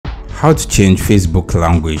How to change Facebook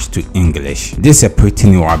language to English. This is a pretty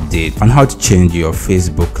new update on how to change your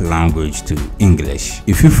Facebook language to English.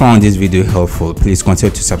 If you found this video helpful, please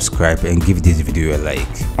consider to subscribe and give this video a like.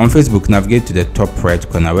 On Facebook, navigate to the top right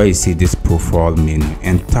corner where you see this profile menu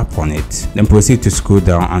and tap on it. Then proceed to scroll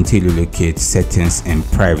down until you locate settings and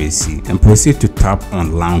privacy, and proceed to tap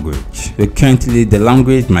on language. So currently the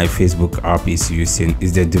language my Facebook app is using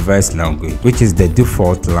is the device language, which is the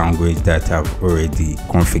default language that I've already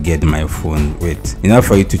configured my phone with. In order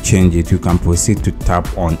for you to change it, you can proceed to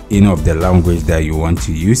tap on any of the language that you want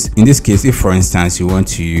to use. In this case, if for instance you want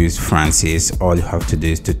to use Francis, all you have to do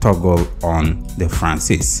is to toggle on the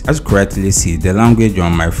Francis. As you correctly see, the language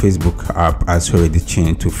on my Facebook app has already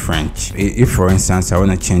changed to French. If for instance I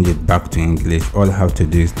want to change it back to English, all I have to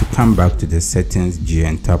do is to come back to the settings G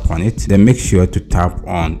and tap on it. Then make sure to tap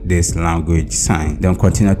on this language sign. Then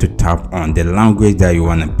continue to tap on the language that you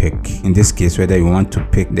want to pick. In this case, whether you want to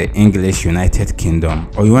pick the English United Kingdom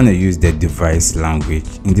or you want to use the device language.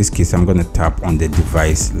 In this case, I'm going to tap on the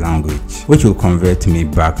device language, which will convert me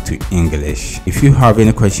back to English. If you have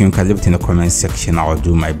any question, you can leave it in the comment section. I'll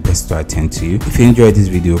do my best to attend to you. If you enjoyed this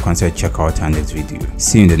video, consider check out our next video.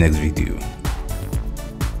 See you in the next video.